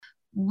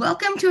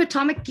Welcome to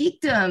Atomic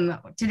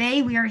Geekdom.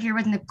 Today we are here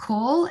with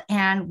Nicole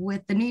and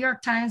with the New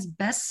York Times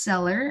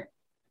bestseller,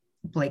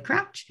 Blake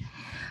Crouch.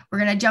 We're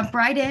going to jump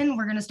right in.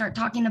 We're going to start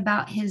talking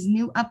about his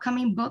new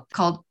upcoming book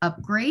called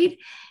Upgrade,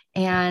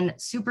 and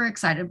super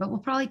excited, but we'll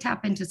probably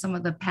tap into some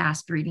of the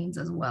past readings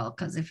as well,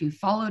 because if you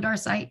followed our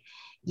site,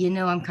 you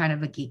know I'm kind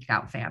of a geeked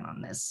out fan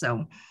on this.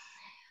 So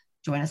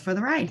join us for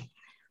the ride.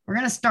 We're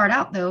going to start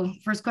out though.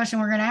 First question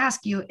we're going to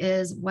ask you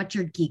is what's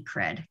your geek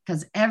cred?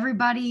 Because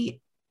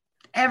everybody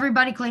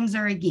claims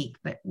they're a geek,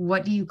 but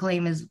what do you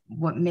claim is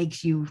what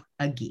makes you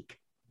a geek?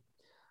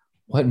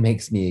 What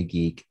makes me a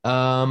geek?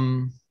 I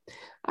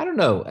don't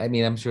know. I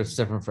mean, I'm sure it's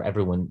different for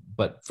everyone,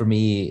 but for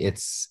me,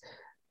 it's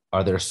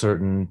are there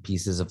certain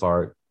pieces of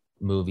art,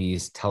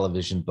 movies,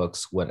 television,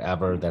 books,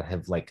 whatever, that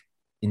have like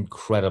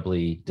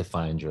incredibly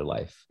defined your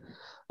life?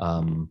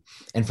 And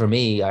for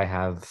me, I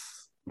have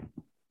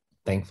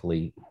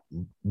thankfully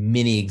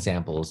many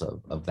examples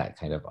of that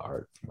kind of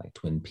art, like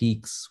Twin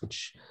Peaks,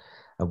 which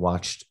I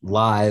watched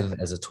live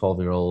as a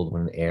 12-year-old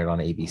when it aired on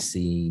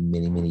ABC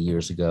many, many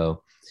years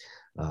ago.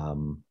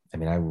 I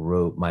mean, I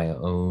wrote my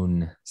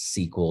own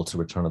sequel to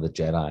Return of the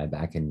Jedi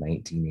back in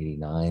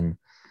 1989.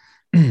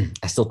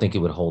 I still think it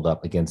would hold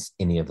up against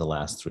any of the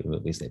last three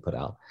movies they put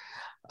out.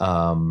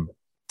 Um,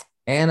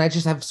 and I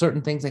just have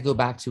certain things I go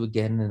back to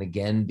again and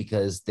again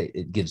because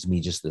it gives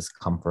me just this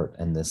comfort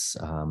and this,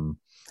 I don't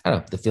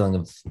know, the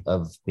feeling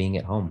of being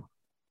at home.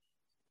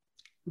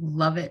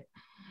 Love it.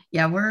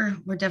 Yeah, we're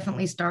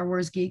definitely Star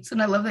Wars geeks.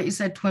 And I love that you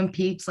said Twin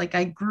Peaks. Like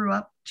I grew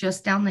up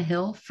just down the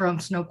hill from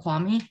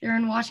Snoqualmie here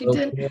in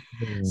Washington. Okay.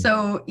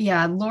 So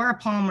yeah, Laura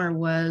Palmer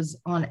was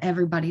on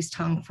everybody's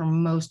tongue for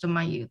most of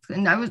my youth.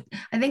 And I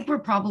think we're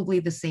probably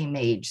the same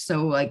age.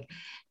 So like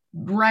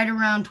right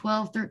around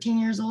 12, 13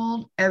 years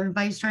old,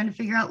 everybody's trying to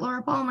figure out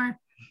Laura Palmer.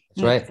 That's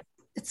And right.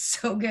 it's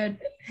so good.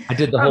 I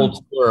did the whole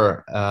Um,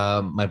 tour.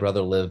 My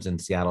brother lived in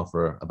Seattle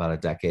for about a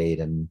decade,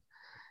 and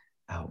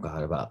oh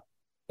god, about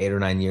 8 or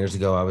 9 years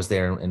ago, I was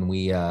there, and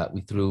we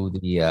threw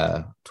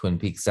the Twin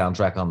Peaks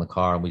soundtrack on the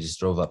car, and we just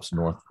drove up to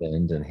North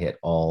Bend and hit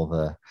all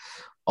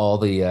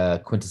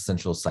the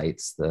quintessential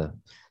sites, the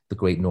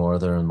Great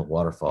Northern, the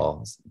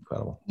waterfall. It's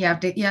incredible. you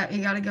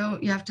gotta go.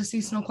 You have to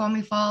see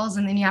Snoqualmie Falls,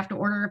 and then you have to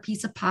order a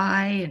piece of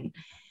pie, and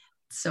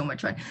it's so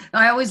much fun.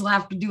 I always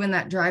laugh doing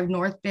that drive.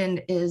 North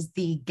Bend is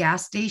the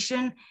gas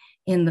station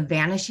in The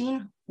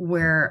Vanishing,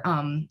 where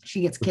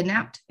she gets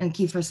kidnapped and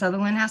Kiefer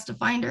Sutherland has to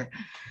find her.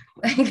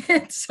 Like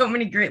it's so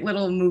many great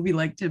little movie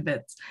like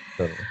tidbits.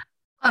 Totally.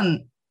 Um,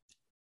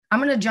 I'm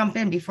gonna jump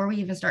in before we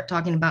even start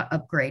talking about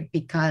Upgrade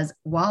because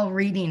while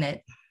reading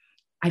it,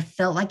 I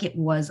felt like it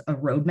was a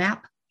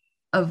roadmap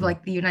of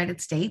like the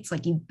United States.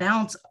 Like you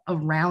bounce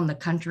around the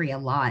country a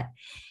lot.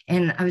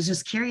 And I was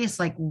just curious,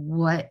 like,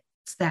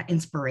 what's that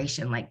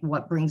inspiration? Like,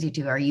 what brings you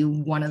to? Are you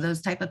one of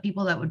those type of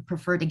people that would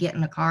prefer to get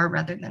in a car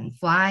rather than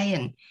fly?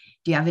 And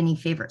do you have any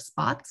favorite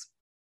spots?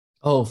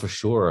 Oh, for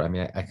sure. I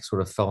mean, I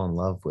sort of fell in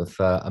love with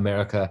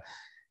America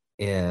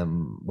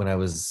when I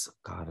was,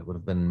 God, it would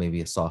have been maybe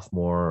a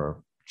sophomore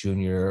or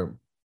junior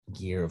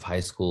year of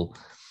high school.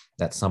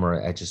 That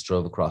summer, I just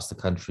drove across the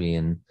country,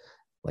 and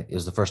like it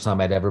was the first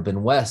time I'd ever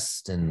been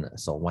west, and I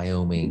saw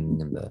Wyoming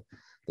and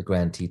the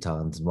Grand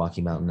Tetons and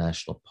Rocky Mountain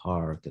National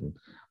Park. And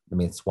I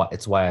mean,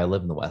 it's why I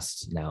live in the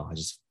West now. I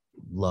just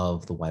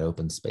love the wide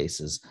open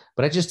spaces,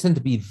 but I just tend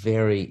to be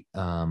very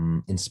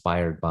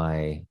inspired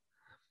by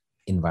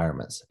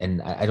environments. And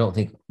I don't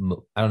think,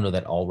 I don't know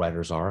that all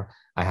writers are.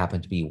 I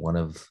happen to be one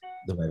of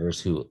the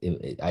writers who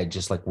I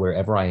just like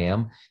wherever I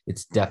am,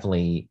 it's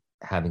definitely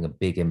having a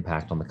big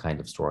impact on the kind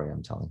of story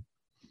I'm telling.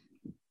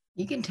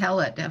 You can tell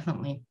it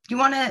definitely. Do you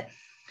want to,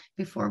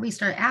 before we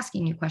start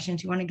asking you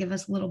questions, you want to give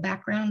us a little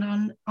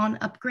background on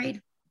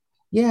Upgrade?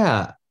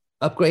 Yeah.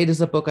 Upgrade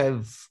is a book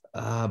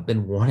I've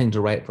been wanting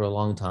to write for a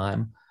long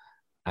time.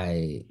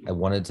 I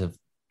wanted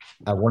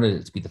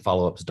it to be the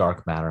follow up to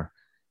Dark Matter.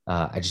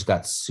 I just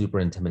got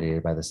super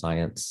intimidated by the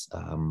science,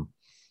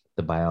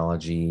 the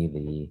biology,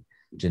 the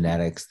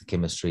genetics, the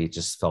chemistry. It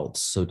just felt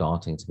so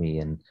daunting to me,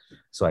 and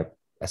so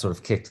I sort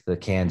of kicked the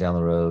can down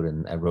the road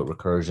and I wrote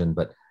Recursion.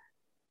 But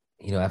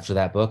after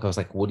that book, I was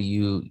like,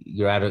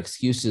 you're out of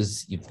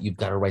excuses. You've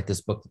got to write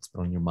this book that's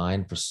been on your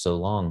mind for so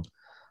long.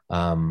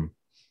 Um,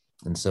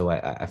 and so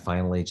I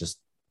finally just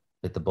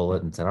bit the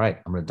bullet and said, all right,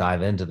 I'm going to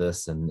dive into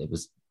this. And it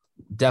was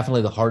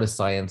definitely the hardest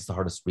science, the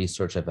hardest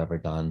research I've ever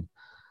done.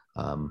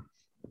 Um,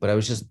 but I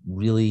was just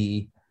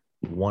really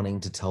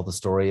wanting to tell the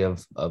story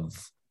of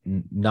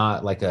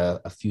not like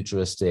a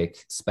futuristic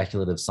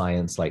speculative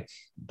science like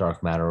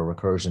Dark Matter or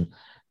Recursion,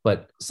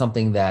 but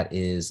something that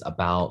is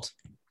about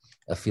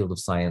a field of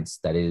science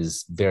that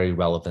is very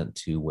relevant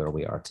to where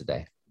we are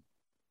today.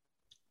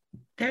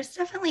 There's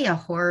definitely a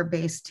horror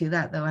base to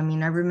that, though. I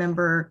mean, I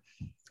remember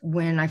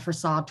when I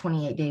first saw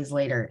 28 Days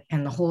Later,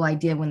 and the whole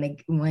idea when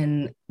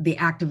the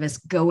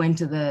activists go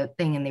into the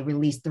thing and they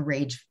release the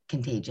rage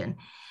contagion,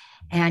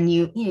 and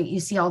you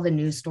see all the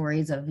news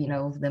stories of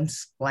them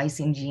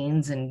splicing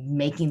genes and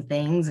making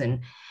things, and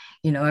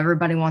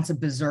Everybody wants a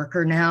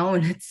berserker now,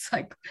 and it's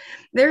like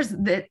there's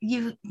that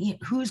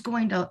who's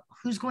going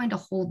to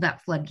hold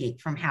that floodgate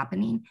from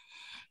happening.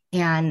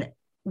 And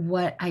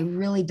what I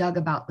really dug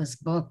about this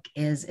book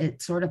is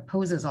it sort of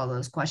poses all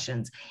those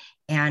questions,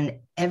 and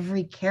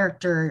every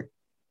character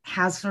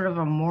has sort of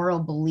a moral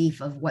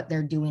belief of what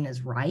they're doing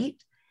is right.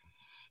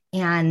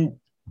 And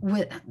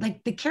with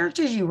like the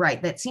characters you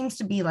write, that seems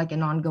to be like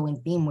an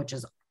ongoing theme, which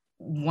is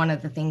one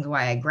of the things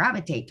why I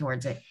gravitate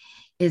towards it,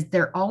 is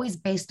they're always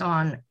based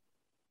on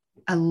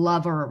a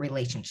love or a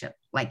relationship.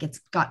 Like it's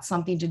got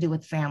something to do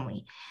with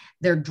family.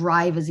 Their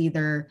drive is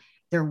either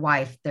their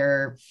wife,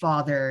 their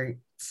father,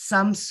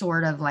 some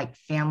sort of like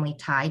family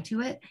tie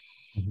to it.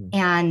 Mm-hmm.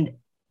 And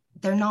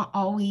they're not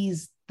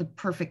always the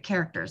perfect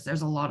characters.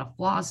 There's a lot of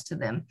flaws to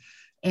them.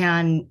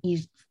 And you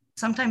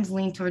sometimes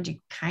lean towards, you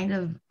kind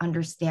of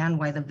understand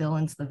why the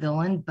villain's the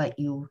villain, but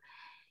you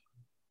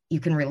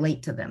can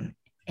relate to them.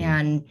 Mm-hmm.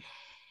 And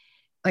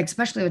like,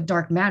 especially with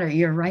Dark Matter,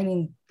 you're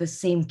writing the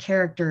same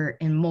character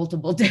in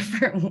multiple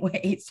different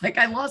ways. Like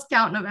I lost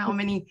count of how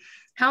many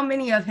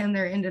of him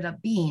there ended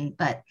up being.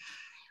 But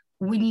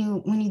when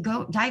you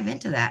go dive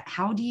into that,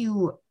 how do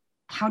you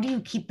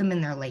keep them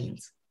in their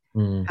lanes?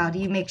 Mm. How do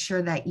you make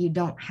sure that you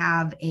don't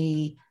have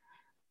a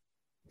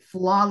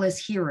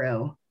flawless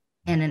hero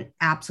and an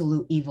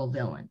absolute evil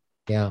villain?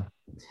 Yeah.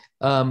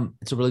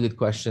 It's a really good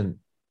question.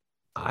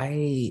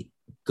 I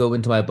go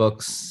into my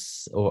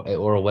books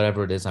or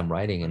whatever it is I'm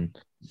writing, and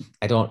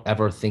I don't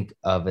ever think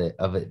of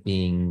it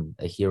being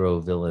a hero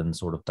villain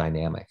sort of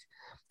dynamic.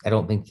 I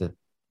don't think that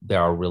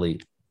there are really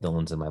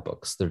villains in my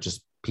books. They're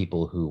just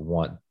people who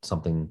want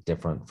something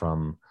different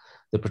from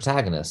the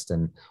protagonist.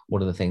 And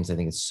one of the things I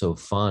think is so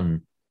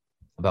fun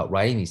about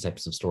writing these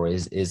types of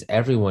stories is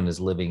everyone is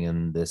living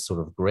in this sort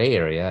of gray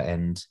area,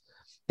 and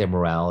their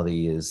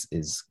morality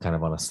is kind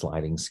of on a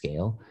sliding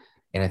scale.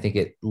 And I think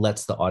it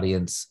lets the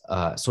audience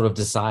sort of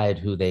decide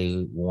who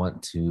they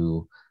want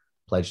to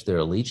pledge their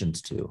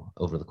allegiance to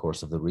over the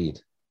course of the read.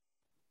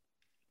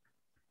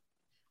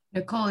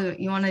 Nicole,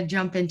 you want to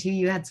jump into,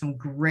 you had some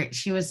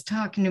she was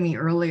talking to me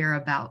earlier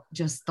about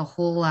just the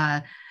whole,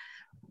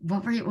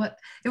 what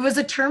it was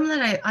a term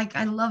that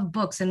I love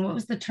books. And what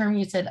was the term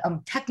you said?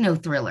 Techno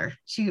thriller.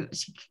 She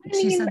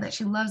said that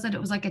she loves it.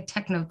 It was like a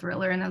techno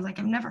thriller. And I was like,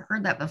 I've never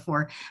heard that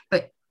before,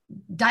 but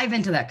dive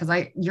into that,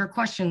 because your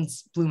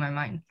questions blew my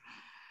mind.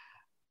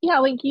 Yeah,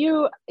 like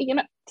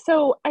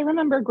so I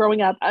remember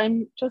growing up,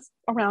 I'm just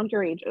around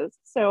your ages.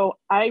 So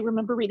I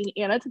remember reading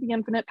Anna to the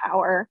Infinite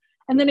Power.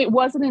 And then it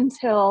wasn't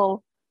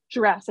until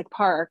Jurassic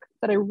Park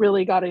that I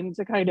really got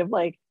into kind of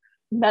like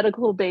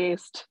medical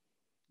based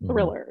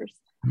thrillers.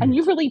 Mm-hmm. And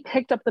you've really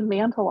picked up the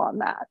mantle on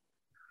that.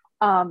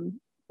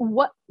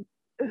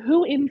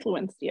 Who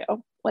influenced you?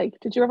 Like,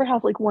 did you ever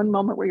have like one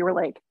moment where you were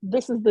like,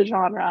 this is the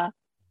genre,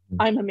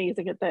 I'm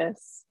amazing at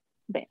this,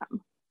 bam?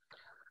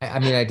 I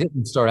mean, I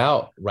didn't start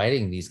out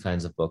writing these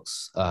kinds of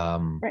books.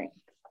 Right.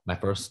 My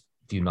first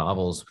few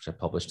novels, which I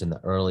published in the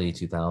early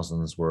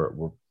 2000s,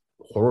 were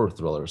horror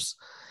thrillers.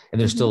 And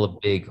there's still a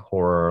big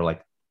horror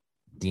like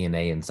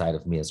DNA inside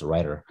of me as a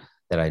writer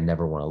that I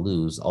never want to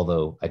lose.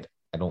 Although I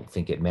don't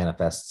think it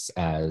manifests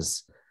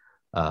as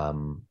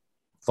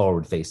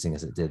forward facing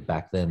as it did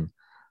back then.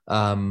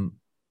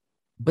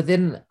 But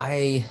then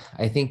I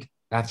think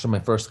after my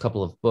first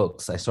couple of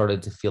books, I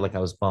started to feel like I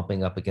was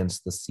bumping up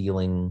against the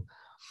ceiling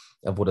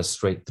of what a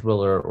straight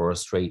thriller or a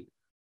straight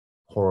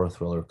horror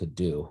thriller could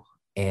do.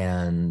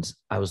 And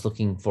I was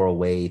looking for a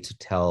way to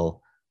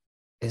tell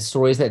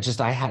stories that just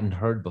I hadn't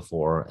heard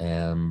before,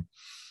 and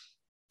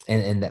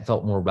that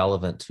felt more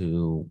relevant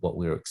to what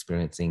we were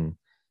experiencing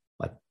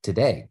like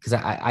today. Because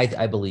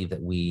I believe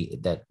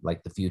that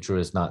like the future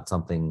is not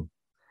something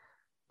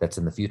that's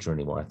in the future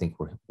anymore. I think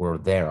we're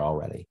there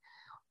already.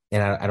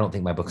 And I don't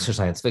think my books are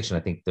science fiction. I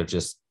think they're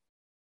just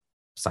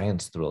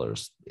science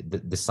thrillers.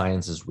 The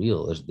science is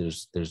real.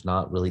 There's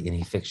not really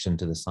any fiction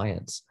to the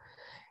science.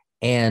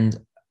 And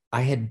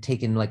I had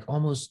taken like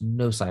almost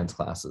no science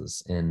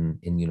classes in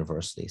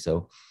university.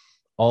 So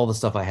all the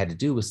stuff I had to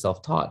do was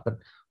self-taught. But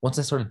once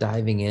I started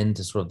diving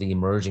into sort of the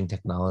emerging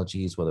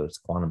technologies, whether it's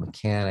quantum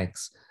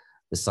mechanics,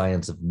 the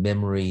science of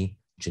memory,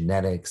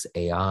 genetics,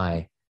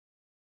 AI,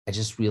 I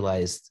just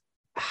realized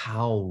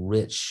how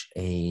rich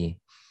an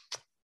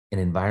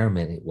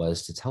environment it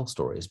was to tell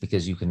stories,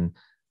 because you can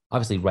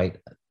obviously write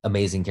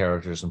amazing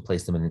characters and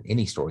place them in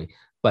any story,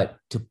 but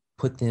to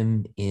put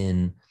them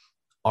in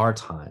our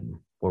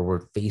time where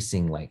we're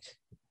facing, like,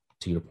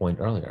 to your point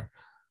earlier,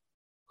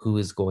 who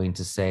is going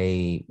to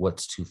say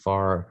what's too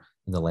far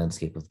in the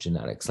landscape of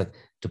genetics? Like,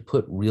 to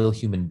put real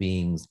human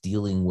beings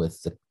dealing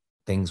with the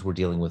things we're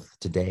dealing with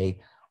today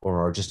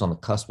or are just on the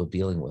cusp of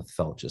dealing with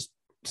felt just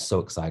so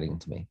exciting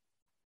to me.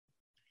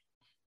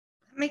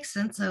 That makes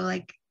sense. So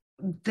like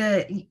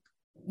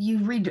you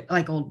read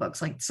like old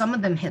books, like some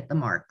of them hit the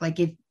mark. Like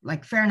if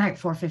like Fahrenheit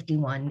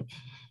 451,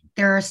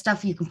 there are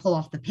stuff you can pull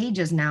off the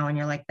pages now and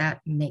you're like,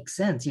 that makes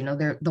sense.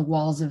 They're the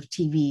walls of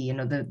TV,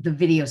 the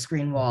video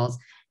screen walls.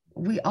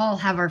 We all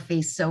have our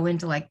face so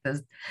into like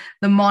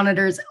the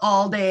monitors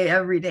all day,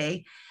 every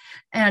day.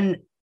 And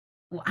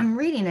I'm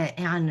reading it,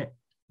 and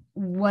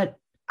what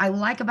I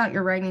like about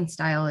your writing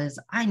style is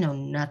I know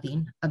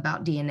nothing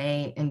about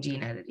DNA and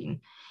gene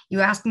editing.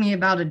 You ask me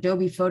about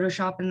Adobe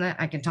Photoshop and that,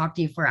 I can talk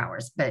to you for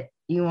hours, but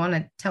you want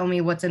to tell me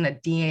what's in a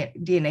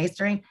DNA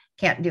strain?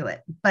 Can't do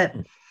it. But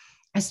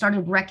I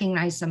started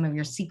recognize some of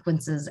your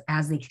sequences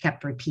as they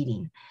kept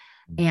repeating.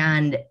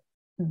 And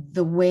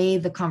the way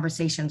the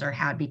conversations are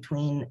had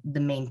between the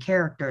main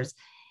characters,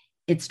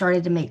 it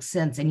started to make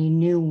sense. And you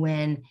knew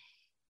when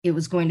it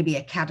was going to be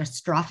a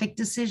catastrophic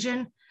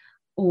decision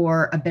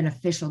or a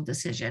beneficial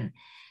decision.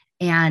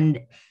 And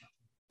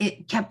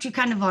it kept you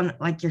kind of on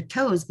like your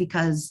toes,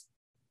 because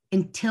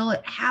until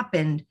it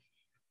happened,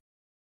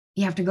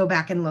 you have to go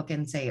back and look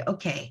and say,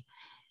 okay,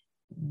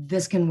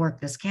 this can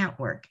work, this can't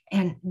work.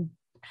 And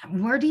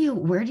where do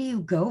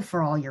you go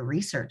for all your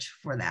research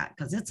for that?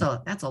 Because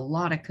that's a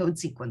lot of code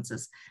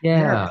sequences. Yeah.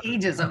 There are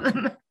pages of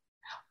them.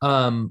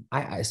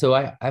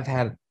 I've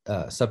had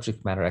a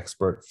subject matter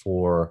expert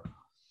for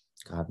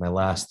my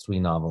last 3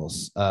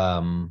 novels.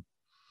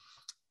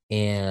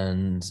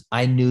 And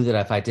I knew that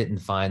if I didn't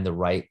find the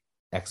right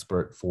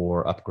expert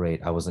for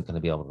Upgrade, I wasn't going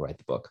to be able to write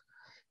the book.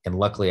 And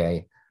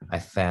luckily I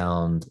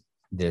found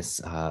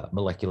this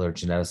molecular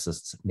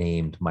geneticist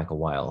named Michael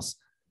Wiles.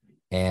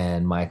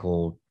 And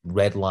Michael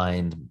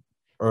redlined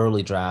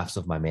early drafts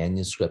of my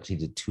manuscript. He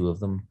did 2 of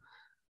them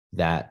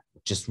that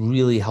just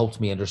really helped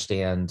me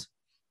understand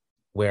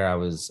where I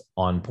was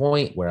on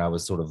point, where I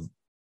was sort of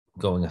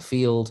going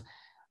afield.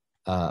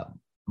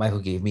 Michael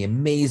gave me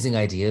amazing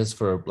ideas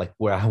for like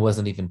where I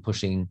wasn't even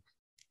pushing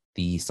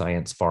the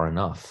science far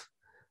enough.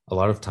 A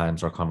lot of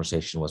times our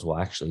conversation was, well,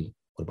 actually,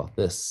 what about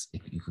this?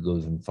 You could go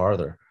even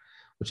farther,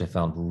 which I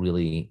found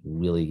really,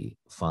 really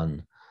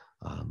fun.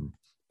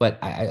 But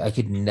I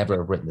could never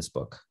have written this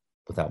book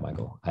without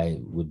Michael.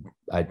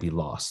 I'd be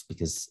lost,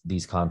 because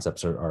these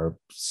concepts are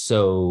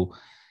so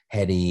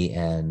heady,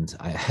 and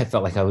I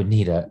felt like I would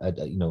need a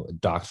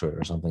doctorate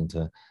or something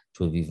to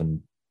have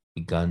even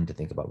begun to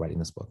think about writing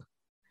this book.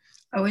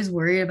 I always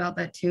worried about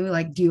that too.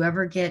 Like, do you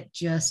ever get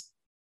just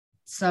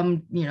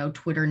some,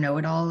 Twitter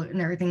know-it-all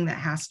and everything that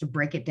has to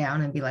break it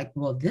down and be like,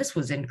 well, this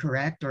was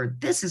incorrect or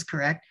this is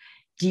correct?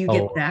 Do you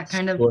get that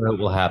kind of? It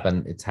will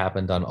happen. It's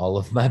happened on all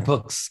of my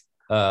books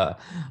up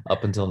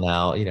until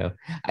now.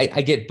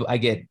 I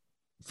get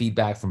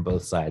feedback from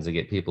both sides. I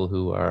get people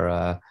who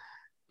are,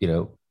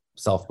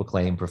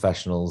 self-proclaimed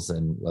professionals,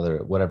 and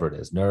whatever it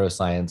is,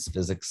 neuroscience,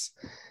 physics,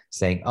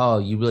 saying, oh,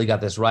 you really got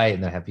this right.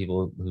 And then I have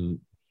people who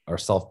are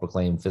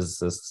self-proclaimed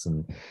physicists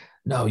and,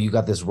 no, you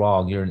got this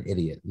wrong, you're an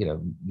idiot.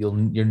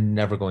 You're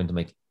never going to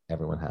make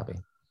everyone happy.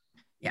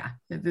 Yeah,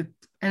 and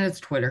it's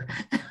Twitter.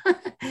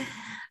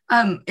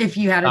 If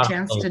you had a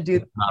chance to do,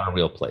 it's not a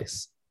real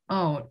place.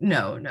 Oh,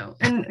 no.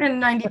 And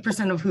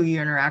 90% of who you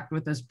interact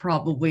with is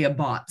probably a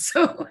bot.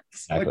 So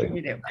exactly. What can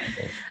you do?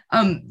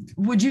 Exactly.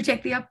 Would you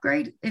take the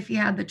Upgrade if you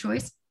had the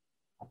choice?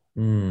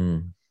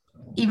 Even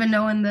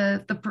knowing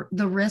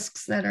the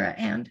risks that are at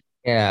hand?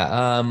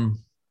 Yeah.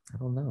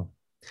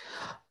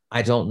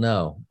 I don't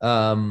know.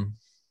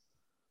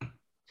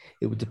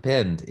 It would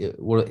depend.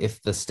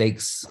 If the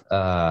stakes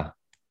were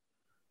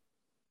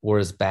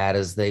as bad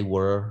as they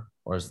were,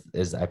 or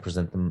as I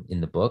present them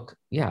in the book,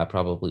 yeah, I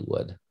probably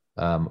would.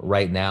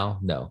 Right now,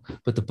 no.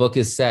 But the book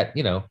is set,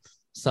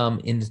 some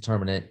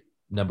indeterminate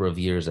number of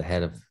years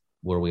ahead of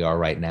where we are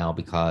right now,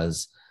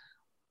 because,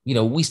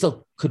 we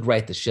still could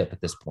right the ship at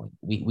this point.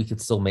 We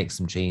could still make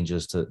some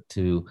changes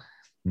to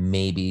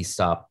maybe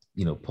stop,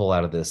 pull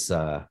out of this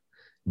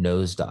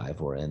nosedive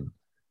we're in.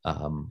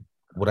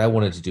 What I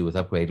wanted to do with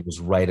Upgrade was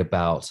write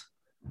about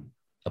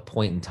a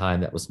point in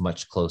time that was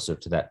much closer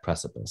to that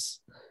precipice,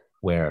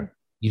 where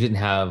you didn't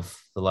have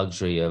the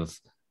luxury of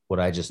what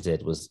I just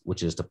did,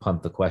 which is to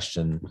punt the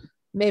question,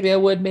 maybe I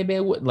would, maybe I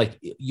wouldn't. Like,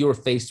 you're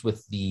faced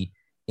with the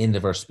end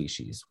of our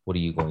species. What are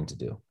you going to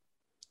do?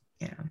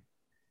 Yeah.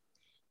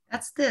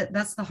 That's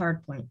the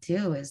hard point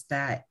too, is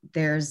that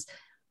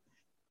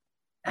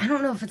I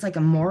don't know if it's like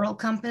a moral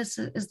compass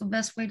is the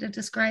best way to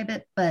describe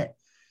it, but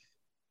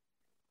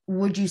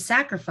would you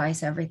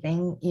sacrifice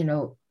everything,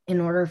 in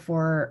order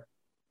for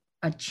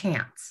a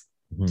chance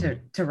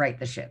to right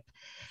the ship?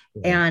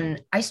 Yeah.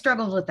 And I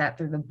struggled with that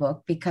through the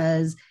book,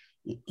 because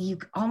you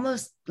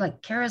almost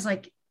like Kara's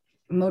like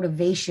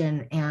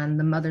motivation and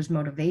the mother's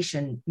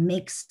motivation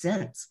makes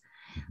sense.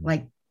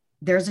 Like,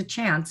 there's a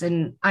chance.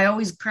 And I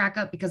always crack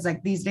up, because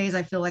like these days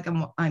I feel like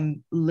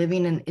I'm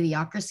living in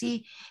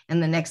idiocracy,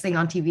 and the next thing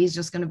on TV is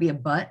just going to be a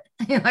butt.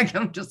 Like,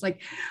 I'm just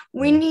like,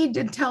 we need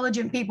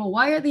intelligent people.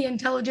 Why are the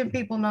intelligent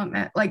people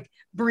not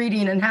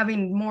breeding and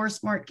having more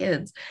smart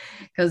kids?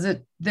 Because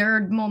there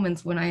are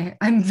moments when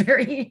I'm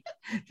very,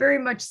 very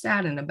much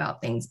saddened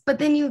about things. But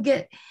then you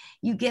get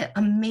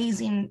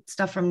amazing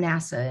stuff from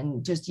NASA,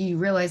 and just you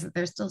realize that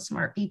there's still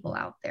smart people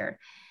out there.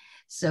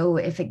 So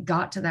if it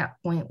got to that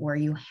point where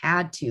you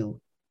had to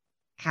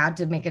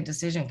make a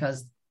decision,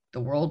 because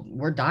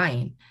we're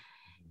dying,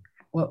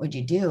 what would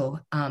you do?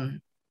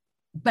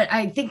 But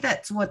I think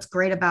that's what's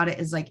great about it,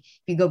 is like,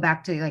 if you go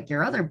back to like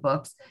your other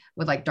books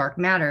with like Dark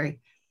Matter,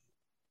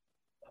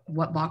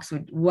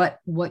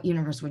 what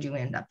universe would you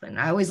end up in?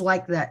 I always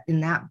like that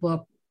in that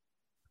book,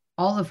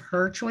 all of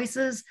her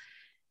choices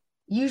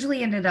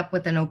usually ended up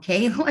with an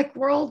okay like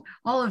world.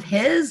 All of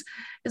his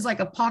is like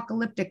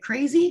apocalyptic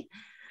crazy.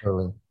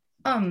 Totally.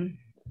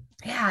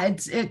 Yeah,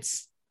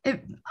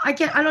 I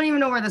don't even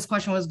know where this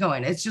question was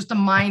going. It's just a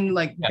mind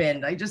like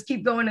bend. I just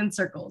keep going in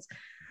circles.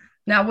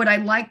 Now, would I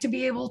like to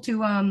be able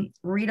to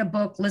read a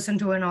book, listen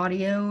to an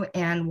audio,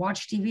 and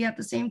watch TV at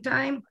the same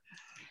time?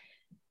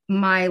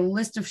 My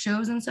list of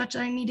shows and such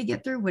that I need to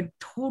get through would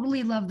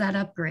totally love that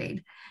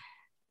upgrade.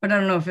 But I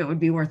don't know if it would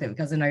be worth it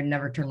because then I'd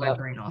never turn my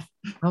brain off.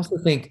 I also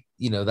think,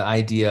 the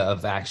idea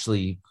of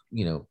actually,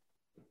 the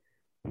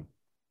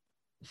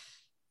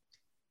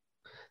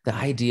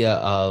idea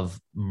of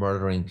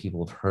murdering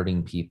people, of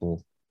hurting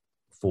people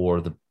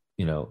for the,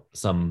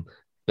 some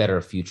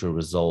better future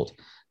result,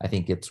 I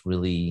think it's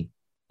really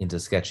into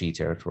sketchy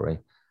territory.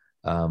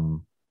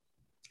 And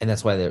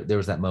that's why there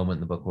was that moment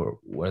in the book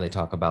where they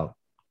talk about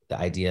the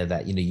idea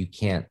that, you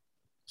can't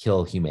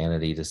kill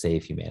humanity to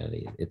save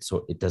humanity.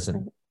 It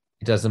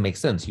doesn't make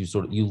sense.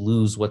 You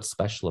lose what's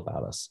special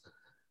about us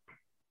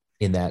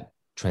in that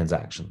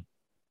transaction.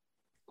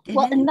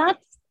 Well, and that's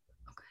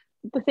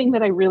the thing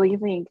that I really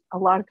think a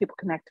lot of people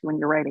connect to when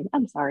you're writing.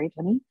 I'm sorry,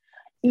 Jenny.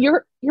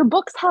 Your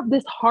books have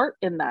this heart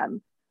in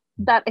them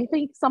that I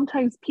think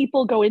sometimes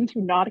people go into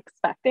not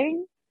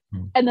expecting,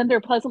 and then they're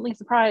pleasantly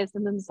surprised.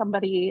 And then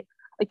somebody,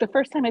 like the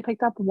first time I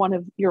picked up one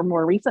of your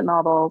more recent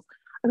novels,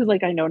 I was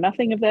like, I know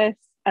nothing of this.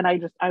 And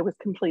I was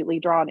completely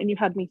drawn. And you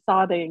had me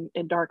sobbing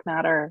in Dark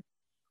Matter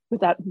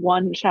with that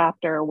one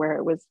chapter where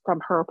it was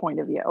from her point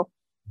of view.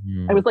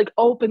 I was like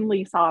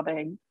openly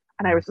sobbing.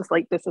 And I was just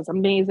like, this is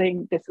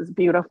amazing. This is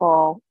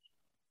beautiful.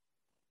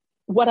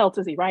 What else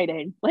is he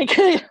writing? Like,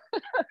 excuse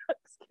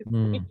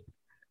me.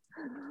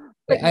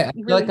 I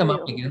feel like I'm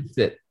up against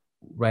it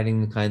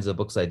writing the kinds of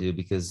books I do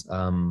because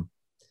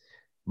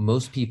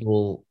most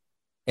people,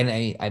 and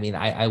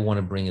I want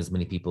to bring as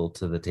many people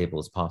to the table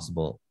as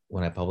possible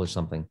when I publish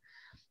something,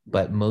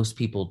 but most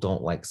people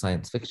don't like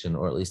science fiction,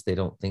 or at least they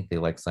don't think they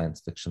like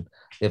science fiction.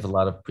 They have a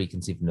lot of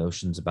preconceived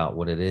notions about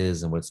what it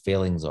is and what its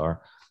failings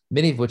are,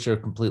 many of which are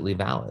completely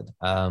valid.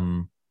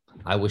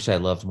 I wish I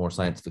loved more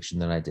science fiction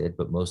than I did,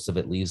 but most of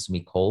it leaves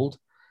me cold.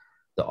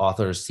 The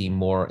authors seem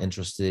more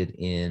interested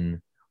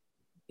in,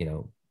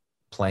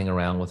 playing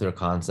around with their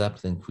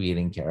concept than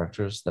creating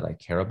characters that I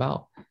care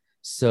about.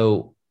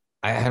 So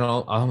I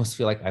almost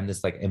feel like I'm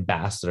this like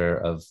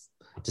ambassador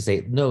to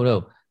say,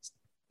 no,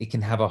 it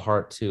can have a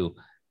heart too.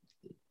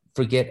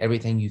 Forget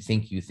everything you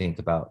think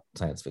about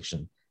science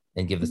fiction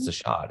and give this a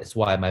shot. It's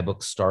why my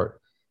books start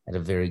at a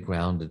very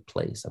grounded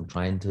place. I'm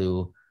trying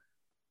to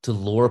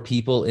lure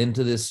people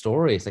into this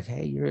story. It's like,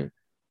 hey,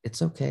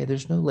 it's okay.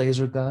 There's no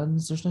laser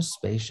guns. There's no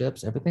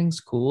spaceships.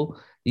 Everything's cool.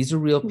 These are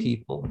real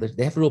people.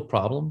 They have real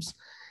problems.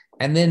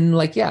 And then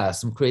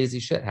some crazy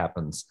shit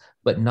happens,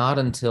 but not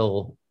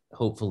until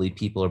hopefully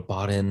people are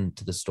bought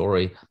into the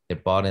story. They're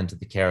bought into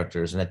the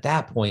characters. And at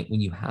that point, when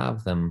you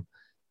have them,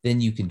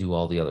 then you can do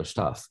all the other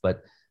stuff.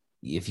 But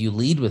if you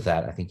lead with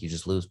that, I think you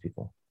just lose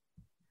people.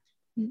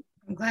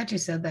 I'm glad you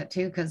said that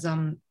too, because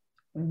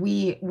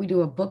we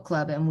do a book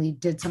club and we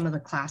did some of the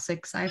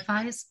classic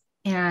sci-fis,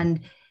 and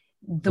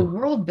the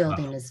world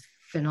building is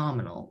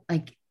phenomenal.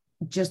 Like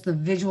just the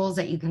visuals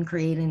that you can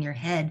create in your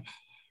head.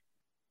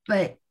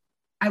 But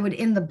I would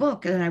end the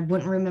book and I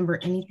wouldn't remember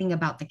anything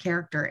about the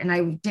character. And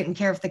I didn't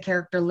care if the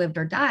character lived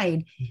or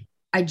died.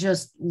 I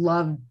just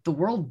loved the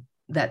world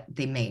that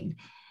they made.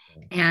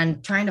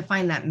 And trying to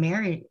find that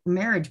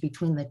marriage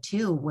between the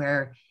two,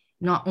 where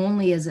not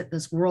only is it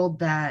this world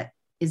that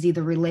is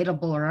either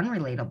relatable or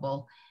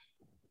unrelatable,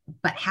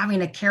 but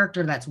having a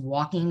character that's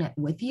walking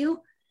with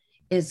you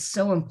is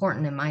so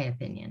important, in my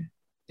opinion.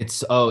 It's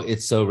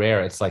so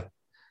rare. It's like,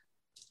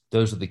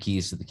 those are the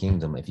keys to the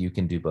kingdom. If you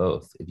can do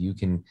both, if you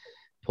can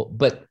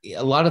but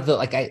a lot of the,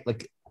 I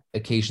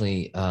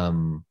occasionally,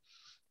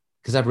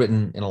 because I've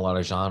written in a lot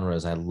of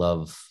genres, I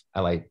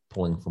like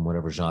pulling from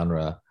whatever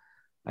genre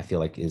I feel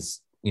like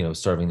is,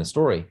 serving the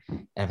story.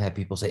 And I've had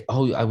people say,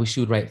 oh, I wish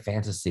you would write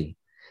fantasy.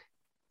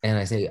 And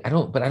I say, I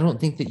don't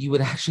think that you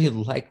would actually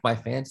like my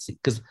fantasy,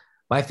 because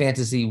my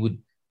fantasy would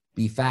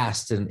be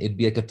fast and it'd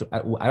be like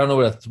I don't know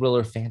what a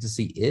thriller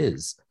fantasy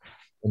is.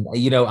 And,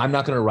 I'm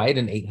not going to write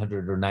an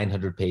 800 or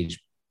 900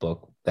 page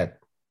book that,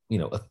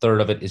 a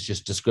third of it is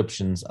just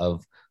descriptions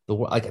of the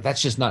world. Like,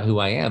 that's just not who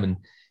I am. And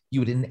you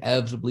would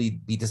inevitably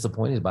be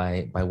disappointed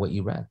by what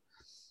you read.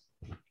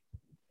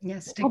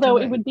 Yes. Although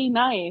it would be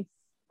nice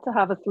to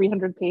have a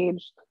 300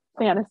 page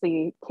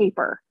fantasy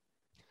paper,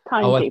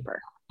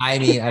 paper. I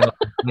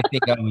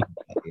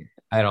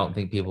don't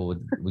think people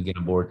would get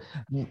on board.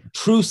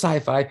 True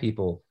sci-fi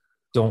people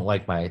don't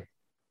like my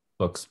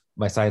books,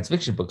 my science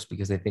fiction books,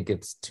 because they think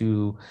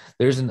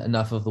there isn't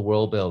enough of the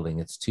world building.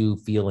 It's too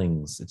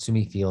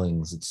many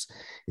feelings.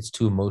 It's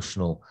too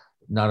emotional.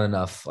 Not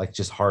enough like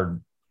just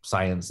hard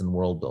science and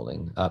world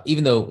building.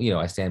 Even though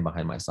I stand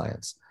behind my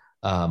science.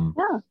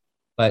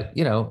 But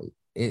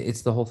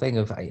it's the whole thing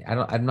of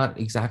I'm not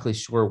exactly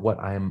sure what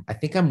I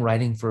think I'm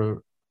writing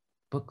for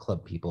book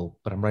club people,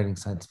 but I'm writing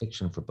science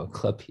fiction for book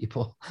club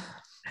people.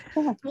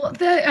 Well,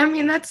 I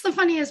mean, that's the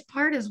funniest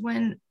part is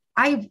when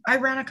I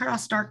ran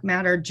across Dark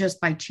Matter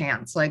just by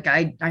chance. Like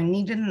I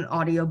needed an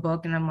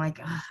audiobook and I'm like,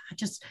 I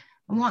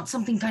want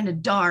something kind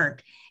of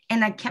dark.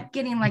 And I kept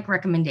getting like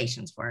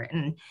recommendations for it.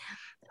 And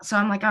so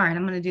I'm like, all right,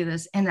 I'm going to do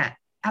this. And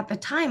at the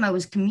time I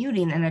was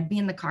commuting and I'd be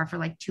in the car for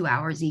like 2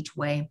 hours each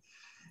way.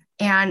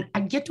 And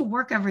I'd get to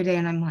work every day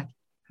and I'm like,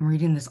 I'm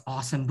reading this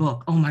awesome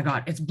book. Oh my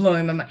God, it's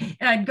blowing my mind.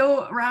 And I'd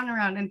go around and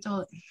around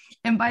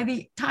and by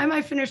the time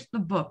I finished the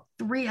book,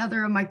 3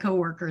 other of my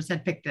coworkers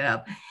had picked it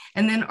up.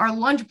 And then our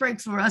lunch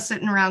breaks were us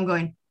sitting around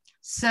going,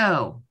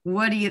 so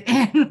what do you,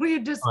 and we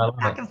just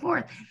back and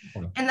forth.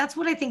 And that's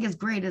what I think is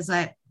great is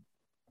that,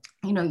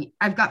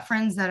 I've got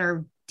friends that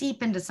are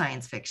deep into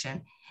science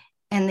fiction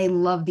and they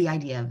love the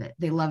idea of it.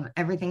 They love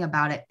everything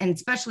about it. And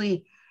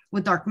especially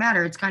with Dark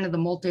Matter, it's kind of the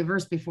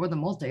multiverse before the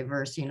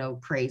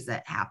multiverse, craze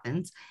that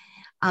happens.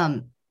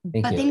 But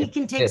then you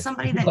can take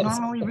somebody that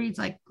normally reads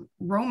like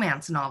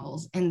romance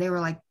novels and they were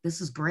like,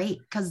 this is great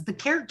because the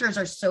characters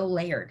are so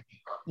layered,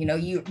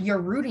 you're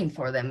rooting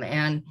for them.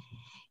 And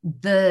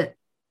the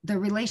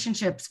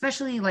relationship,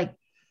 especially like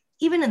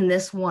even in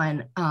this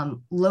one,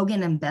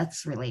 Logan and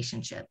Beth's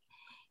relationship,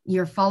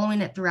 you're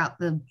following it throughout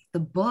the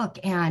book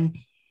and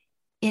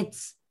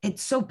it's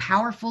so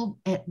powerful,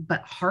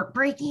 but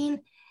heartbreaking,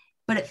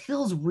 but it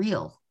feels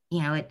real.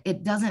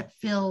 It doesn't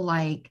feel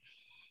like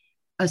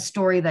a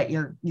story that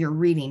you're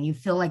reading. You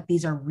feel like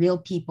these are real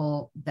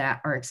people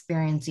that are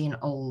experiencing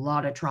a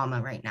lot of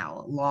trauma right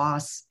now,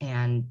 loss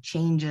and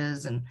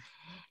changes,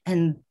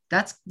 and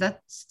that's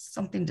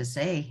something to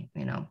say.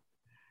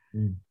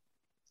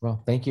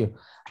 Well, thank you.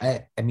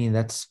 I mean,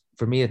 that's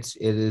for me. It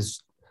is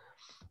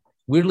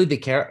weirdly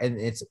and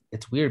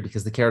it's weird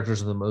because the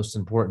characters are the most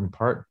important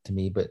part to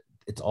me, but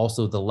it's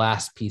also the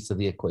last piece of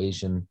the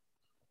equation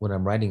when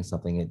I'm writing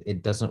something.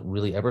 It doesn't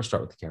really ever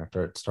start with the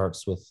character. It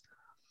starts with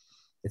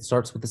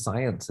the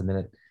science, and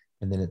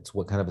then it's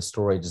what kind of a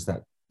story does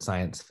that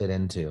science fit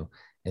into,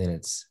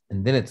 and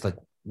then it's like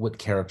what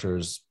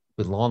characters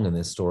belong in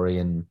this story,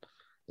 and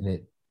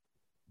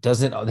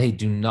they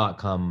do not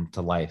come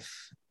to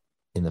life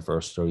in the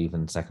first or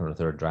even second or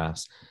third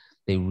drafts.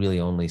 They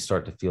really only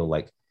start to feel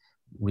like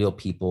real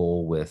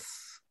people with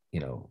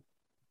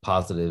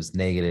positives,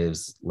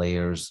 negatives,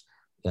 layers,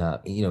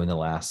 in the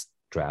last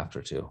draft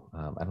or two.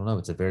 I don't know.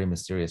 It's a very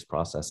mysterious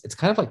process. It's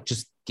kind of like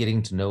just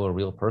getting to know a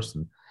real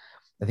person.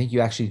 I think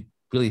you actually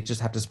really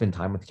just have to spend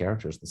time with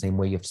characters the same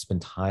way you have to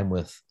spend time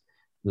with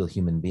real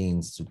human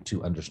beings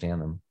to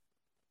understand them.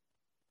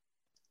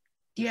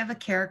 Do you have a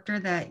character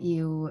that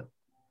you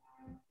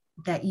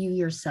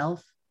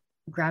yourself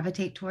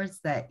gravitate towards,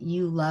 that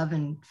you love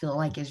and feel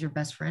like is your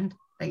best friend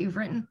that you've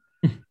written?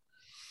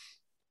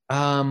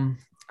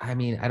 I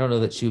mean, I don't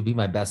know that she would be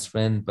my best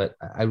friend, but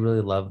I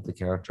really love the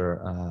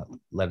character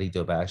Letty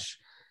Dobesh.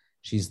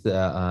 She's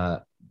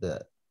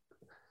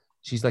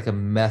she's like a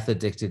meth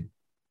addicted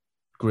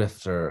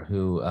grifter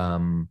who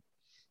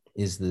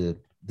is the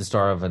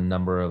star of a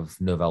number of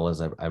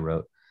novellas I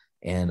wrote,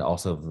 and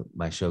also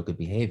my show Good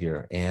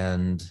Behavior.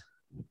 And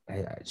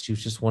she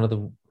was just one of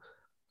the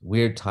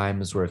weird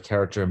times where a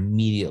character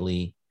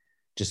immediately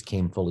just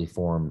came fully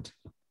formed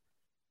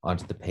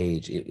onto the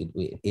page.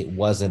 It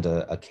wasn't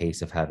a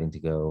case of having to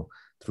go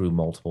through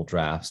multiple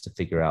drafts to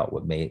figure out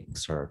what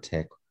makes her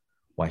tick,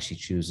 why she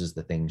chooses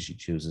the things she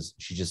chooses.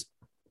 She just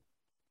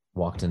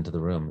walked into the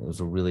room. It was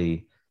a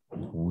really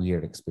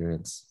weird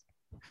experience.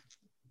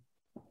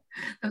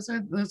 Those are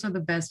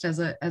the best as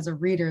a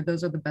reader.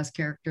 Those are the best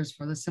characters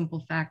for the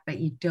simple fact that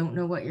you don't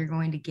know what you're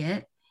going to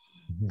get.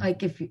 Mm-hmm.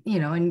 Like if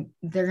and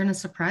they're going to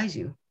surprise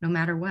you no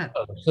matter what.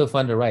 Oh, they're so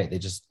fun to write.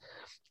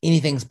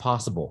 Anything's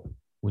possible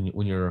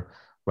when you're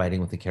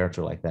writing with a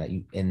character like that.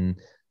 And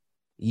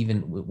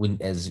even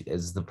when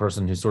as the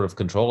person who's sort of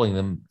controlling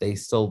them, they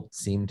still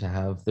seem to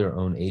have their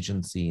own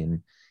agency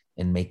and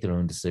make their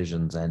own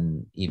decisions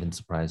and even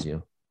surprise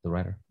you, the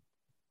writer.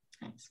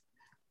 Nice.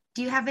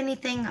 Do you have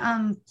anything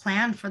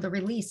planned for the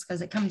release?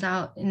 Because it comes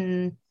out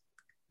in,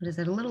 what is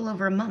it, a little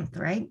over a month,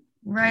 right?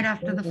 Right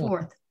after the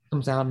 4th.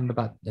 Comes out in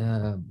about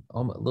a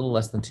little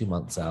less than 2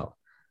 months out.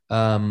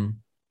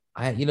 I'm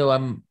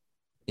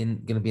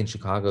going to be in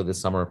Chicago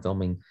this summer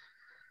filming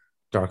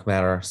Dark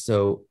Matter,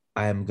 so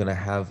I'm going to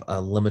have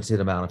a limited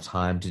amount of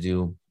time to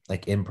do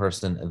like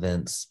in-person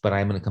events, but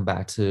I'm going to come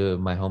back to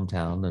my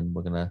hometown and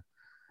we're going to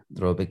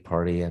throw a big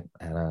party at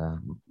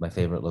my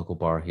favorite local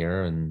bar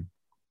here, and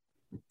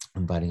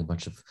inviting a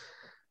bunch of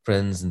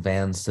friends and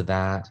fans to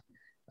that.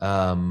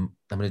 I'm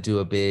going to do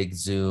a big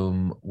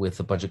Zoom with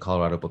a bunch of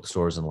Colorado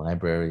bookstores and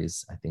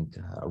libraries, I think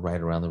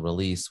right around the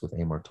release with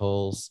Amor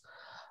Tolls.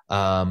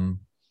 I'm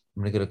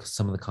going to go to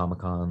some of the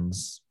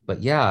Comic-Cons,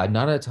 but yeah,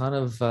 not a ton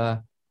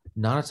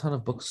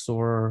of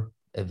bookstore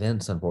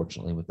events,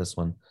 unfortunately, with this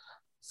one.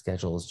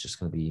 Schedule is just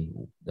going to be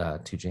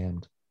too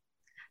jammed.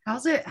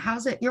 How's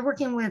it? You're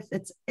working with,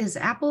 is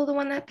Apple the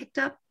one that picked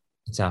up?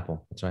 It's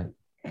Apple. That's right.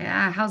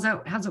 Yeah. How's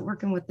it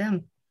working with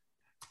them?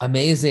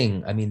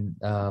 Amazing. I mean,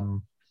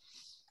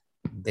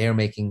 they're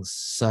making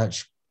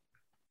such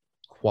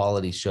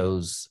quality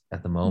shows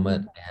at the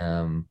moment.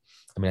 I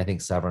mean, I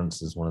think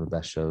Severance is one of the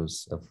best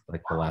shows of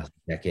like the last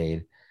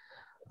decade.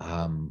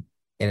 And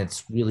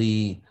it's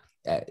really,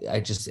 I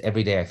just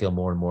every day I feel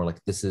more and more like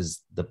this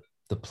is the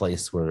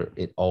place where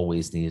it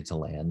always needed to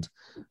land.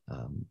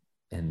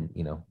 And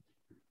you know,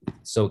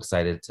 so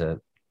excited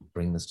to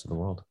bring this to the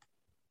world.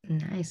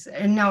 Nice.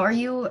 And now, are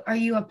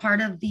you a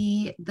part of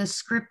the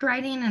script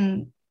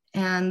writing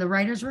and the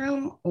writers'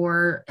 room,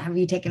 or have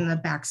you taken the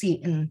back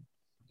seat? And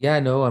Yeah,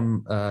 no,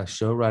 I'm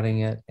show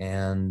running it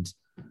and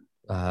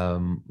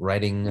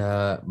writing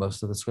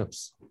most of the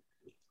scripts.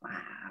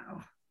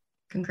 wow,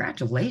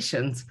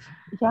 congratulations!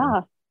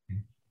 Yeah.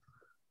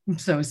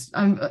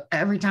 I'm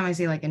every time I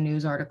see like a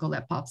news article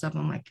that pops up,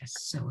 I'm like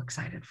so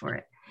excited for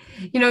it.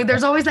 You know,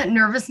 there's always that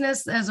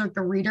nervousness as like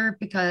a reader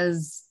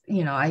because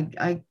you know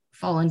I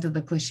fall into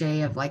the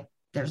cliche of like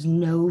there's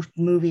no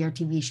movie or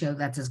TV show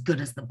that's as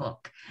good as the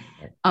book.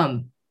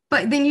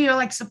 But then you're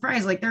like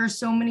surprised, like there are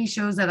so many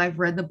shows that I've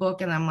read the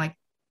book and I'm like,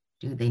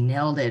 dude, they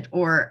nailed it,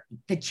 or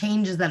the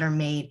changes that are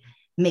made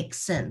make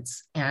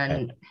sense.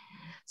 And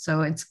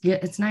so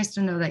it's nice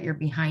to know that you're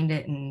behind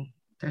it and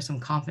there's some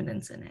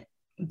confidence in it.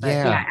 But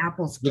yeah,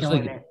 Apple's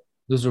killing it.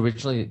 It was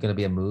originally going to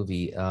be a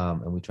movie,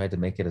 and we tried to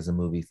make it as a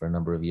movie for a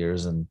number of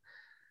years. And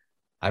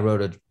I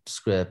wrote a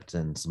script,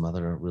 and some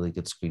other really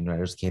good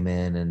screenwriters came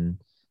in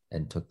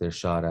and took their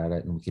shot at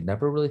it, and we could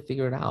never really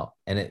figure it out.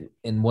 And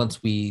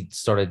once we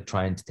started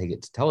trying to take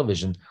it to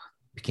television,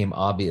 it became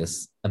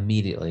obvious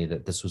immediately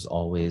that this was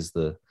always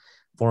the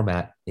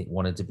format it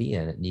wanted to be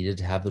in. It needed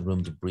to have the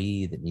room to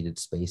breathe. It needed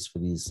space for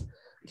these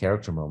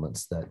character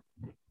moments that,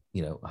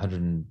 you know,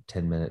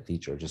 110-minute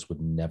feature just would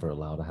never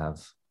allow to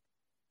have.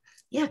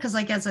 Yeah, because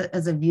like as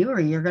a viewer,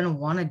 you're going to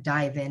want to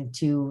dive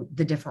into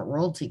the different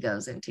worlds he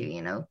goes into.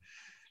 You know,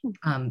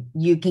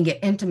 you can get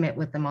intimate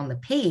with them on the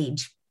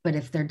page, but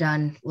if they're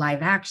done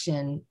live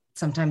action,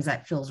 sometimes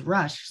that feels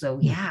rushed. So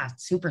yeah,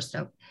 super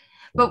stoked.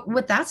 But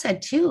with that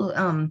said, too,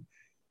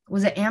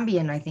 was it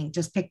Ambien? I think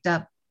just picked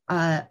up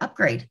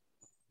Upgrade,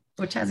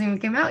 which hasn't even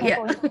came out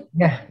yet.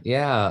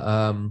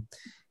 Yeah.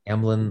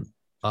 Amblin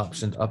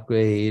optioned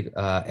Upgrade,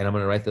 and I'm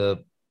going to write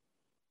the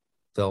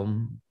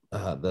film,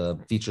 the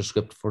feature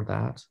script for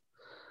that.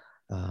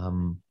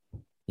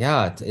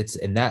 Yeah, it's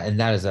and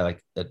that is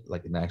like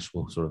an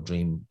actual sort of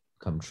dream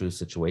come true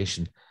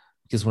situation,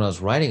 because when I was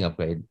writing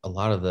Upgrade, a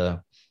lot of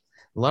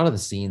the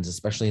scenes,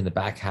 especially in the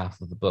back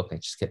half of the book, I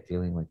just kept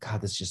feeling like,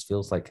 God, this just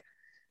feels like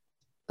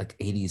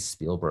 80s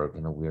Spielberg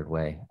in a weird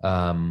way.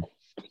 And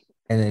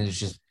then it's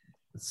just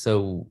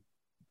so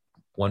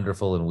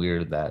wonderful and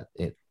weird that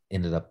it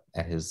ended up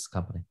at his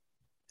company.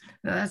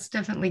 No, that's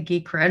definitely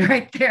geek cred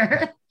right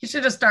there. You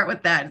should just start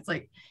with that. It's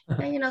like,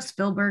 yeah, you know,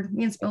 Spielberg,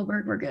 me and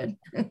Spielberg, we're good.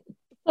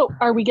 So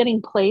are we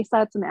getting play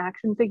sets and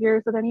action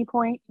figures at any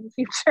point in the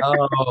future?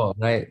 Oh,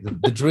 right.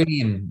 The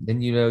dream.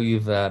 And you know,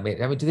 you've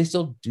made, I mean, do they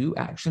still do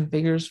action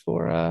figures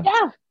for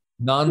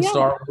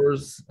non-Star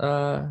Wars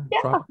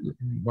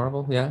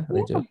Marvel? Yeah,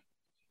 they do.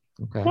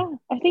 Okay. Yeah,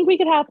 I think we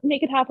could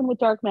make it happen with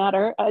Dark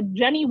Matter.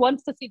 Jenny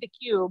wants to see the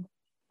cube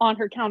on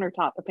her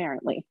countertop,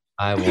 apparently.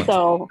 I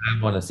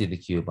want to see the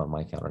cube on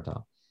my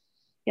countertop.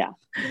 Yeah.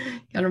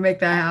 Gotta make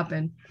that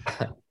happen.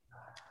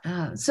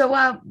 So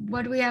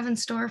what do we have in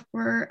store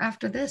for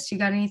after this? You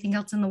got anything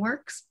else in the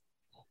works?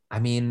 I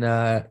mean,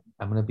 I'm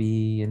going to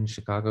be in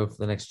Chicago for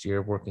the next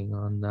year working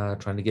on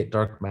trying to get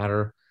Dark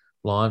Matter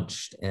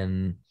launched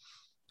and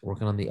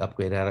working on the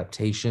Upgrade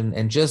adaptation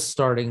and just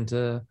starting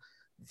to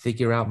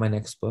figure out my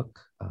next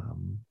book,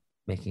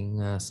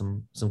 making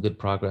some good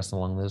progress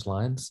along those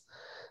lines.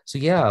 So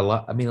yeah, a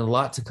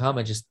lot to come.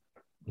 I just,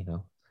 you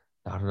know,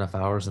 not enough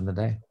hours in the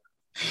day.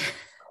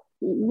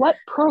 What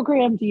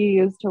program do you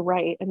use to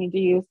write? I mean, do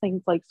you use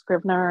things like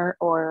Scrivener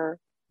or?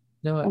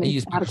 No, I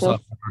use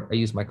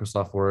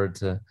Microsoft Word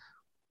to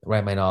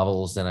write my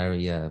novels, and I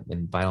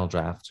in Final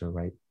Draft to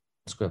write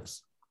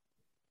scripts.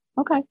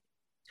 Okay.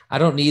 I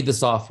don't need the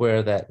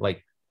software that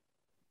like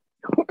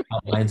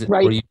outlines it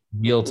right. for you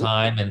in real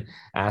time and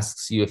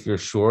asks you if you're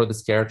sure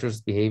this character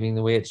is behaving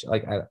the way it should.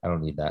 Like I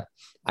don't need that.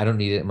 I don't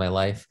need it in my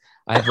life.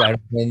 I have writer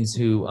friends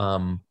who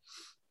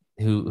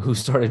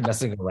started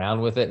messing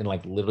around with it and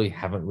like literally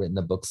haven't written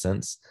a book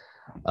since.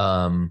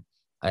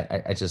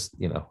 I just,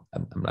 you know,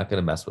 I'm not going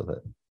to mess with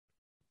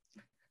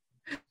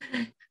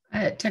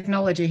it.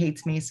 Technology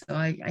hates me, so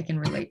I can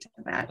relate to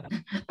that.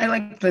 I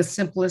like the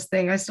simplest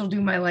thing. I still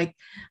do I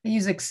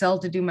use Excel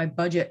to do my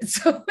budget.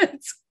 So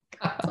it's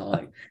all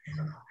like,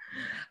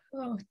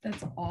 oh,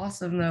 that's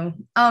awesome though.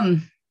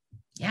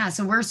 Yeah,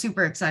 so we're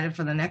super excited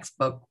for the next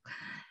book.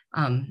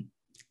 I'm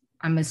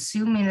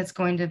assuming it's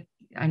going to,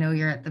 I know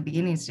you're at the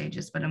beginning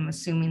stages, but I'm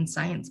assuming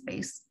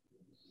science-based.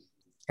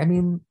 I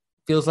mean,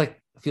 feels like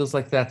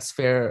that's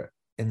fair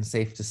and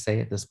safe to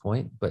say at this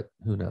point, but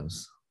who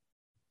knows?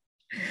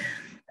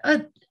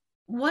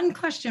 One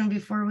question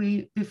before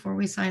we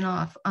sign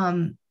off.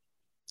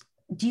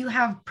 Do you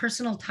have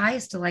personal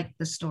ties to like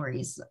the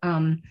stories?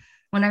 When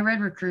I read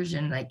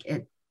Recursion, like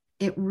it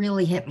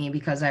really hit me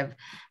because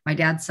my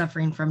dad's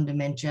suffering from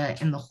dementia,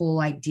 and the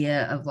whole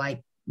idea of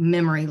like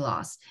memory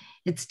loss.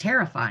 It's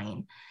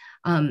terrifying.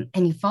 And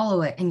you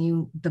follow it,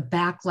 and the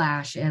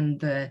backlash and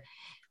the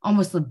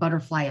almost the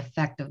butterfly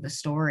effect of the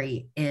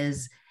story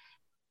is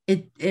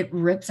it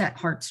rips at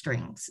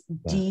heartstrings. Yeah.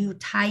 Do you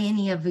tie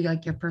any of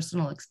like your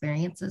personal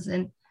experiences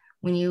in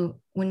when you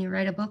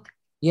write a book?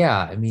 Yeah,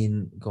 I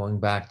mean, going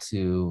back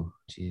to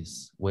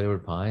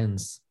Wayward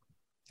Pines,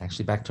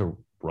 actually back to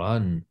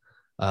Run.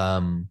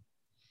 Yeah,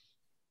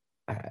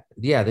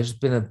 there's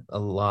been a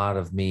lot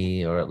of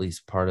me, or at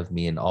least part of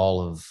me, in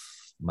all of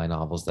my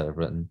novels that I've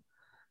written.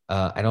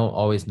 I don't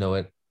always know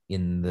it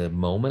in the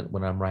moment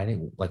when I'm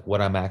writing, like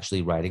what I'm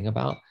actually writing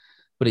about,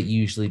 but it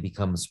usually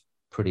becomes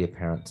pretty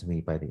apparent to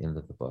me by the end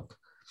of the book.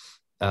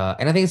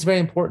 And I think it's very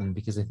important,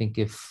 because I think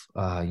if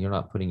you're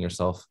not putting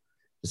yourself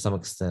to some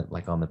extent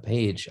like on the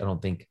page, I don't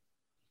think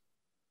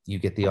you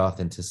get the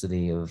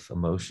authenticity of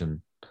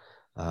emotion.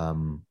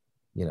 You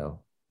know,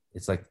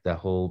 it's like the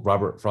whole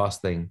Robert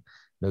Frost thing: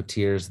 no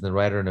tears in the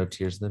writer, no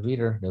tears in the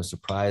reader, no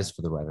surprise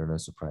for the writer, no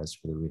surprise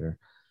for the reader.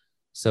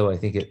 So I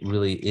think it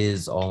really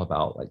is all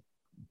about like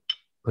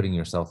putting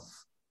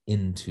yourself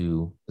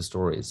into the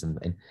stories,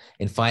 and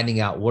finding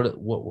out what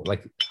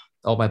like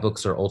all my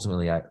books are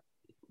ultimately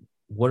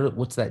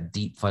what's that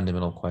deep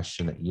fundamental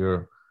question that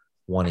you're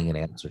wanting an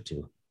answer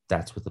to.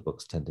 That's what the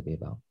books tend to be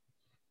about.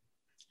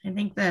 I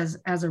think that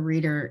as a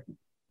reader,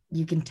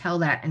 you can tell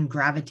that and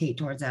gravitate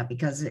towards that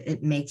because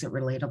it makes it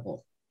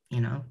relatable,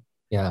 you know?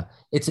 Yeah.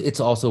 It's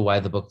also why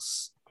the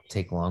books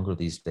take longer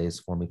these days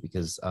for me,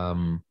 because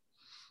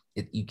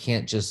you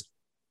can't just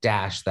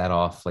dash that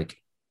off like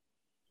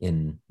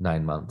in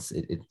 9 months.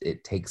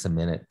 It takes a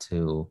minute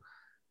to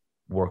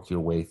work your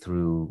way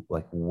through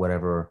like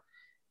whatever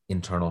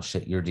internal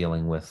shit you're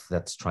dealing with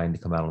that's trying to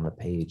come out on the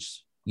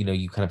page. You know,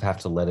 you kind of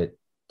have to let it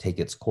take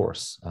its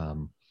course.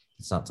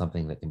 It's not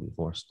something that can be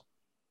forced.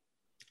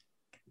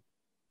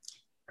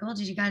 Cool.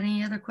 Did you got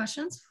any other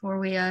questions before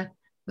we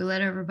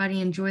let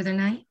everybody enjoy their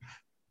night?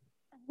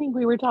 I think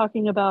we were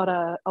talking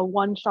about a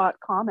one-shot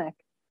comic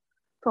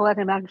to let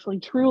him actually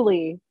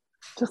truly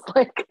just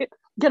like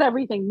get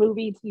everything,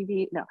 movie,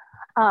 TV. No.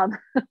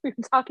 We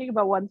were talking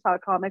about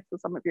one-shot comics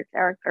with some of your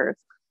characters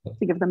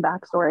to give them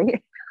backstory.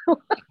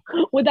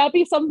 Would that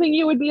be something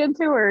you would be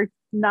into, or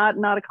not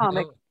a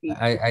comic? You know,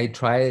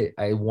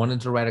 I wanted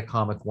to write a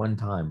comic one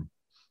time,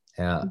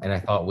 and I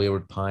thought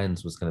Wayward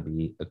Pines was going to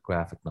be a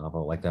graphic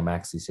novel, like a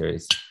maxi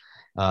series.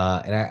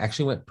 And I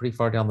actually went pretty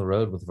far down the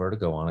road with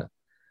Vertigo on it,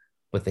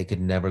 but they could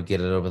never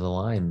get it over the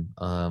line.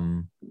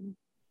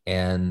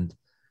 And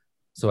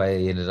so I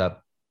ended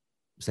up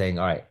saying,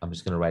 all right, I'm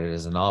just going to write it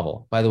as a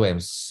novel. By the way, I'm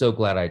so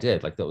glad I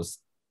did. Like that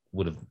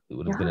would have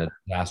been a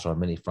disaster on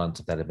many fronts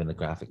if that had been a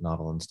graphic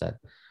novel instead.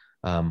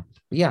 But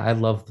yeah, I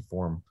love the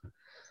form.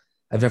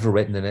 I've never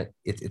written in it.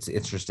 It's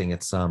interesting.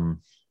 It's someone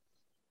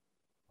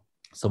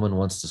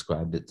once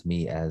described it to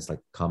me as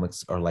like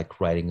comics are like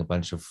writing a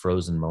bunch of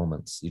frozen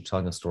moments. You're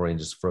telling a story in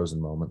just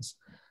frozen moments.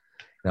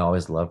 And I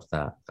always loved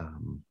that.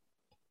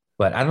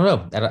 But I don't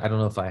know. I don't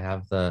know if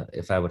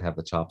I would have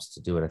the chops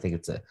to do it. I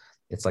think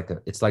it's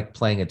like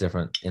playing a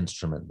different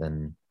instrument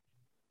than,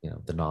 you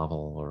know, the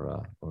novel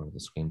or the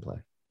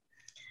screenplay.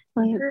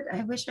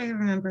 I wish I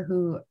remember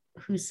who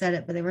said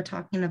it, but they were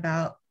talking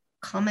about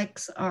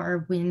comics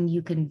are when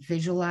you can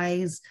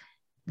visualize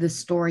the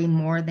story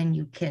more than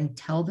you can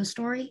tell the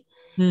story.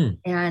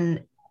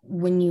 And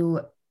when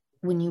you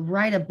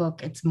write a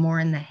book, it's more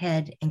in the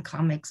head, and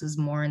comics is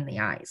more in the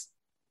eyes.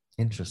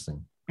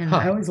 Interesting. And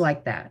I always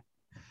like that.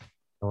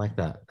 I like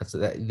that.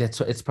 That's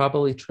it's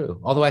probably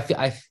true. Although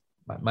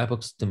my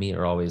books to me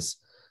are always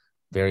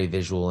very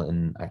visual,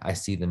 and I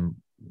see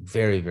them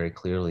very, very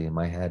clearly in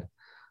my head.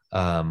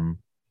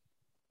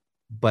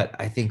 But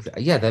I think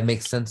that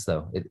makes sense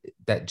though.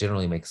 That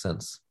generally makes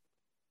sense.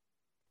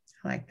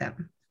 I like that.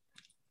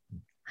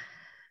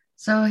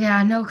 So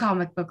yeah, no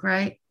comic book,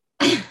 right?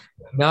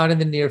 Not in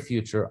the near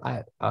future.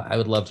 I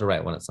would love to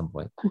write one at some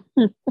point.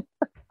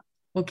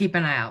 We'll keep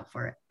an eye out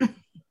for it.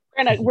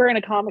 We're in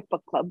a comic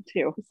book club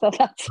too, so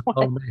that's why.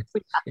 Oh, nice.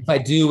 If I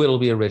do, it'll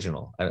be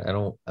original.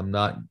 I'm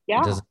not.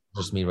 Yeah. It doesn't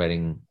just me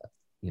writing,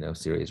 you know,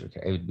 series or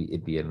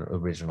it'd be an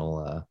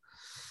original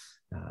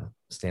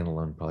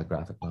standalone, probably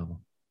graphic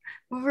novel.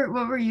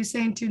 What were you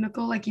saying too,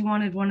 Nicole? Like you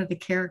wanted one of the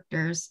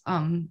characters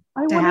to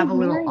have a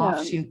little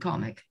offshoot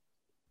comic.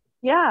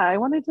 Yeah, I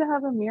wanted to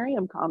have a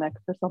Miriam comic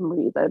for some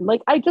reason.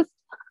 Like I don't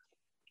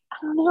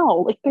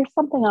know. Like there's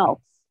something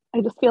else. I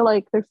just feel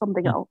like there's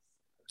something else.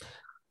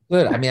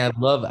 Good. I mean, I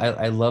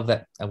love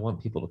that. I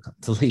want people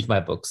to leave my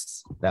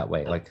books that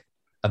way, like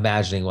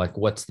imagining like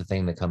what's the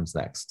thing that comes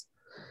next,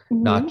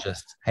 not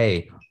just,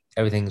 hey,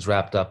 everything's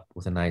wrapped up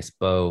with a nice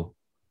bow,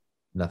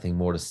 nothing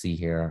more to see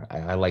here.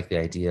 I like the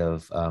idea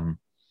of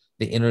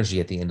the energy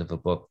at the end of a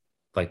book.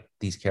 Like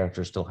these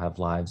characters still have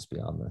lives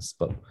beyond this,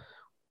 but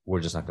we're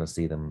just not going to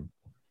see them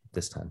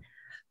this time.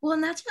 Well,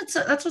 and that's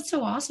what's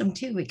so awesome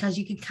too, because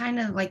you can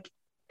kind of like,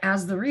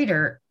 as the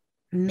reader,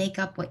 make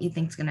up what you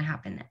think is going to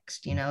happen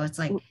next. You know, it's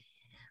like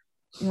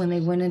when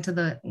they went into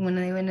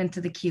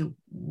the cube,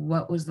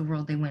 what was the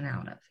world they went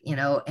out of,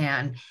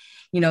 and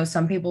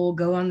some people will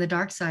go on the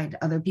dark side,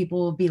 other people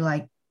will be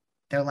like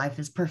their life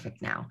is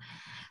perfect now.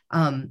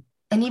 And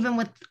even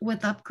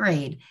with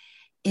Upgrade,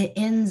 it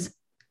ends,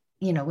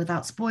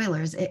 without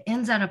spoilers, it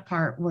ends at a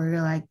part where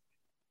you're like,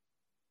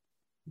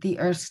 the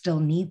earth still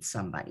needs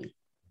somebody,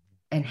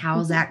 and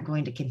how's that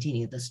going to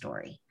continue the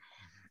story?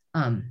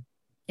 I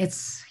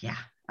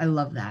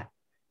love that.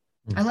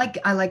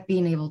 I like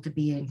being able to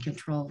be in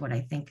control of what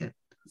I think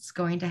is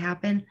going to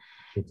happen.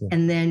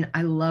 And then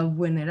I love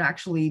when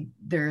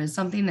there is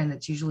something and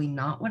it's usually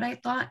not what I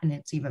thought, and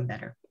it's even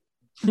better.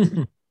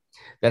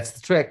 That's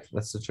the trick.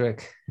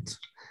 It's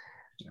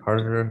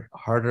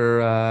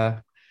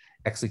harder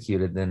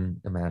executed than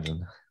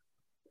imagined.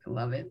 I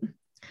love it.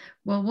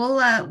 Well,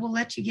 we'll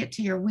let you get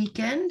to your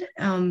weekend.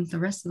 The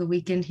rest of the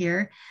weekend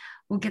here,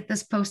 we'll get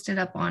this posted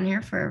up on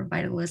here for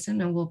everybody to listen,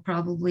 and we'll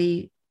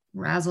probably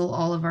razzle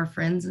all of our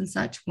friends and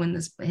such when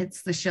this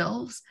hits the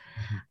shelves.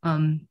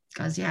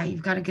 Because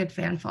you've got a good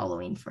fan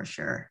following for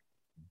sure.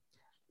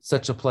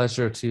 Such a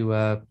pleasure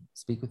to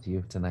speak with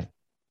you tonight.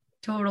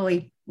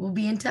 Totally. We'll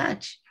be in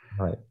touch.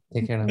 All right.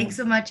 Take care now. Thanks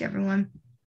so much, everyone.